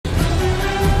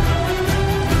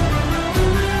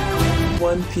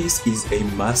One Piece is a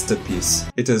masterpiece.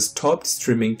 It has topped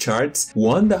streaming charts,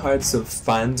 won the hearts of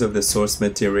fans of the source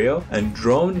material, and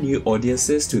drawn new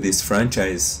audiences to this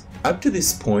franchise. Up to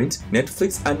this point,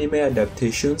 Netflix anime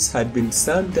adaptations had been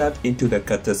summed up into the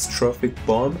catastrophic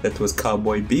bomb that was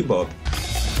Cowboy Bebop.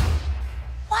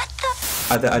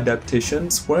 Other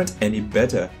adaptations weren't any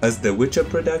better, as the Witcher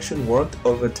production worked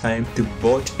overtime to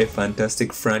botch a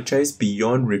fantastic franchise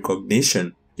beyond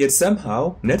recognition. Yet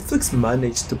somehow, Netflix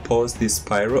managed to pause this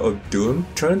spiral of doom,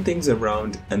 turn things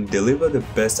around, and deliver the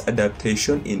best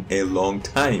adaptation in a long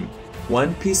time.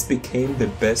 One Piece became the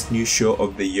best new show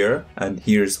of the year, and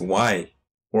here's why.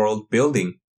 World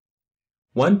building.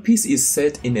 One Piece is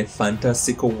set in a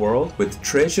fantastical world with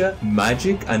treasure,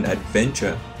 magic, and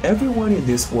adventure. Everyone in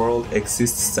this world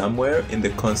exists somewhere in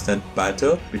the constant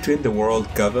battle between the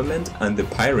world government and the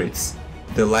pirates.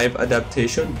 The live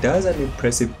adaptation does an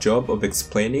impressive job of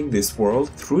explaining this world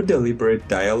through deliberate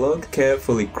dialogue,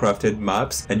 carefully crafted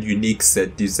maps, and unique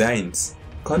set designs.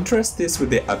 Contrast this with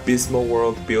the abysmal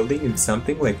world building in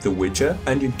something like The Witcher,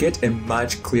 and you get a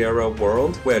much clearer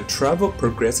world where travel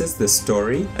progresses the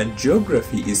story and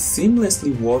geography is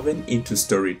seamlessly woven into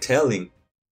storytelling.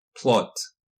 Plot.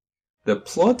 The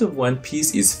plot of One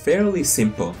Piece is fairly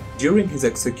simple. During his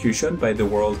execution by the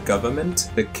world government,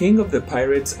 the king of the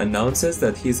pirates announces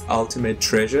that his ultimate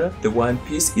treasure, the One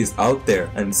Piece, is out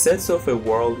there and sets off a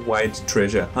worldwide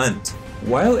treasure hunt.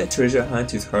 While a treasure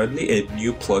hunt is hardly a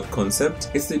new plot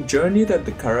concept, it's the journey that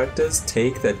the characters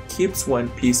take that keeps One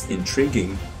Piece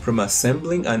intriguing. From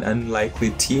assembling an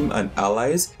unlikely team and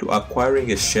allies, to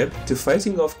acquiring a ship, to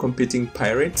fighting off competing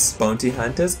pirates, bounty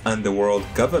hunters, and the world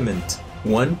government.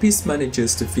 One Piece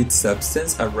manages to fit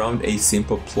substance around a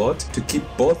simple plot to keep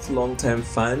both longtime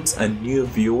fans and new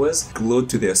viewers glued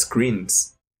to their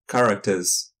screens.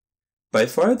 Characters. By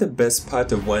far the best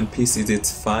part of One Piece is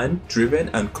its fun, driven,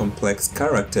 and complex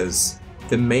characters.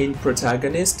 The main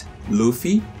protagonist,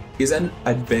 Luffy, is an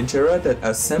adventurer that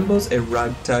assembles a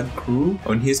ragtag crew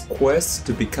on his quest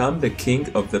to become the king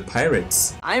of the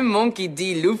pirates. I'm Monkey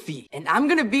D. Luffy, and I'm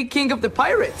gonna be king of the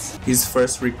pirates. His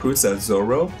first recruits are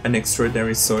Zoro, an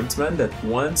extraordinary swordsman that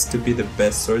wants to be the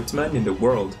best swordsman in the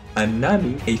world, and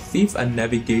Nami, a thief and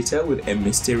navigator with a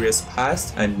mysterious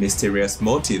past and mysterious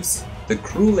motives. The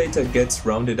crew later gets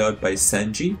rounded out by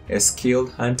Sanji, a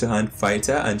skilled hand-to-hand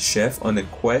fighter and chef on a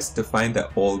quest to find the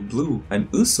All Blue,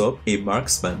 and Usopp, a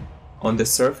marksman. On the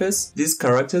surface, these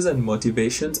characters and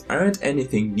motivations aren't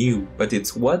anything new, but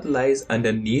it's what lies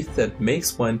underneath that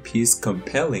makes One Piece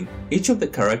compelling. Each of the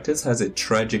characters has a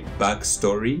tragic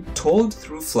backstory, told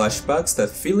through flashbacks that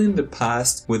fill in the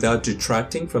past without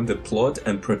detracting from the plot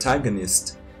and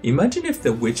protagonist. Imagine if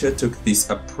The Witcher took this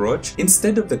approach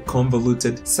instead of the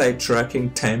convoluted,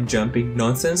 sidetracking, time-jumping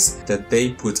nonsense that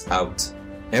they put out.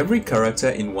 Every character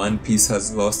in One Piece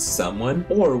has lost someone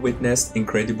or witnessed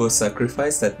incredible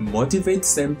sacrifice that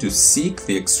motivates them to seek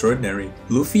the extraordinary.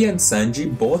 Luffy and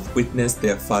Sanji both witnessed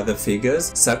their father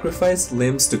figures sacrifice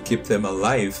limbs to keep them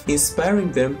alive,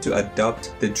 inspiring them to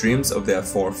adopt the dreams of their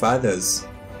forefathers.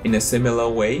 In a similar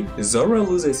way, Zoro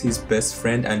loses his best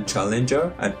friend and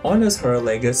challenger and honors her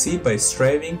legacy by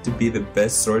striving to be the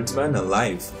best swordsman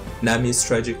alive. Nami's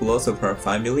tragic loss of her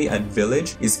family and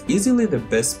village is easily the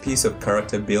best piece of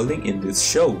character building in this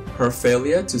show. Her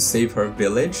failure to save her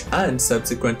village and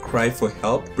subsequent cry for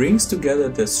help brings together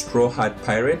the Straw Hat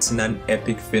Pirates in an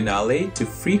epic finale to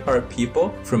free her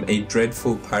people from a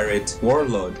dreadful pirate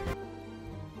warlord.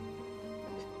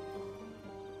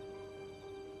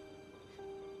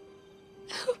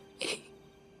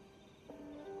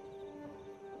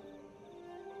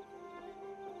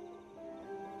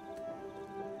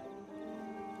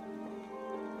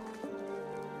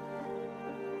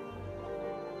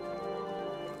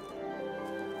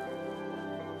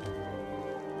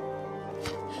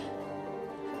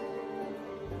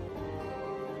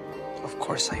 Of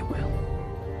course I will.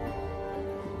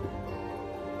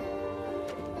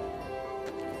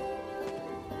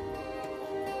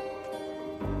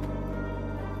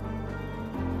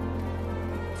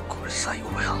 Of course I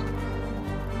will.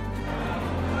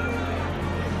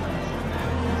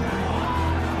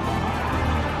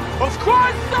 Of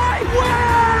course I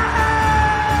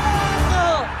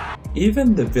will!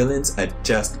 Even the villains are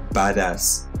just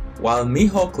badass. While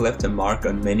Mihawk left a mark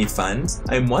on many fans,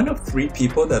 I'm one of 3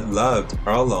 people that loved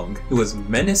Arlong. He was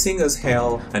menacing as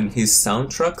hell and his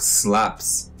soundtrack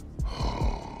slaps.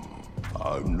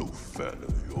 I'm no fan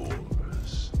of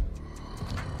yours.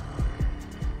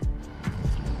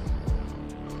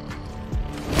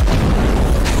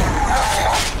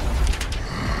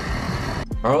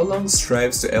 Arlong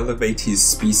strives to elevate his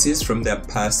species from their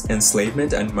past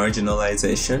enslavement and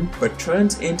marginalization, but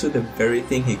turns into the very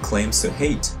thing he claims to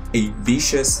hate, a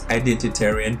vicious,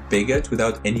 identitarian bigot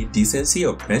without any decency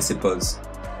or principles.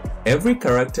 Every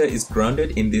character is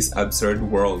grounded in this absurd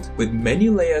world, with many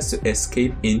layers to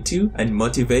escape into and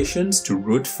motivations to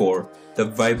root for. The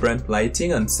vibrant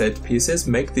lighting and set pieces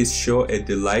make this show a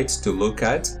delight to look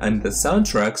at, and the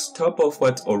soundtracks top off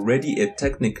what's already a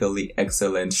technically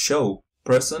excellent show.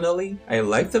 Personally, I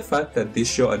like the fact that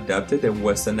this show adapted a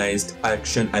westernized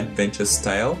action-adventure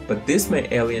style, but this may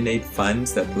alienate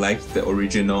fans that liked the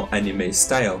original anime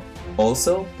style.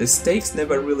 Also, the stakes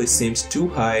never really seemed too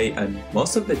high, and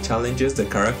most of the challenges the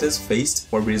characters faced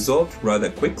were resolved rather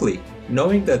quickly.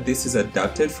 Knowing that this is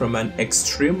adapted from an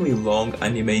extremely long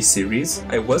anime series,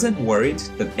 I wasn't worried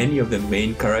that any of the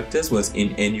main characters was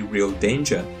in any real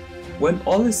danger. When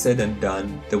all is said and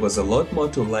done, there was a lot more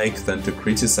to like than to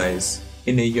criticize.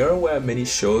 In a year where many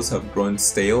shows have grown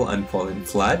stale and fallen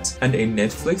flat, and a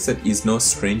Netflix that is no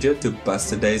stranger to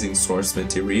bastardizing source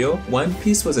material, One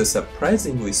Piece was a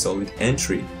surprisingly solid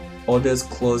entry. Oda's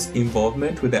close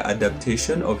involvement with the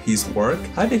adaptation of his work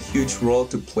had a huge role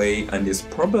to play and is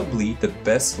probably the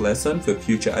best lesson for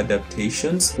future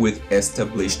adaptations with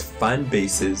established fan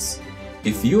bases.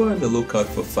 If you are on the lookout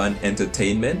for fun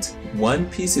entertainment, One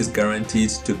Piece is guaranteed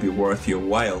to be worth your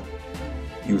while.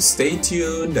 You stay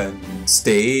tuned and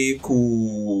stay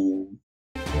cool.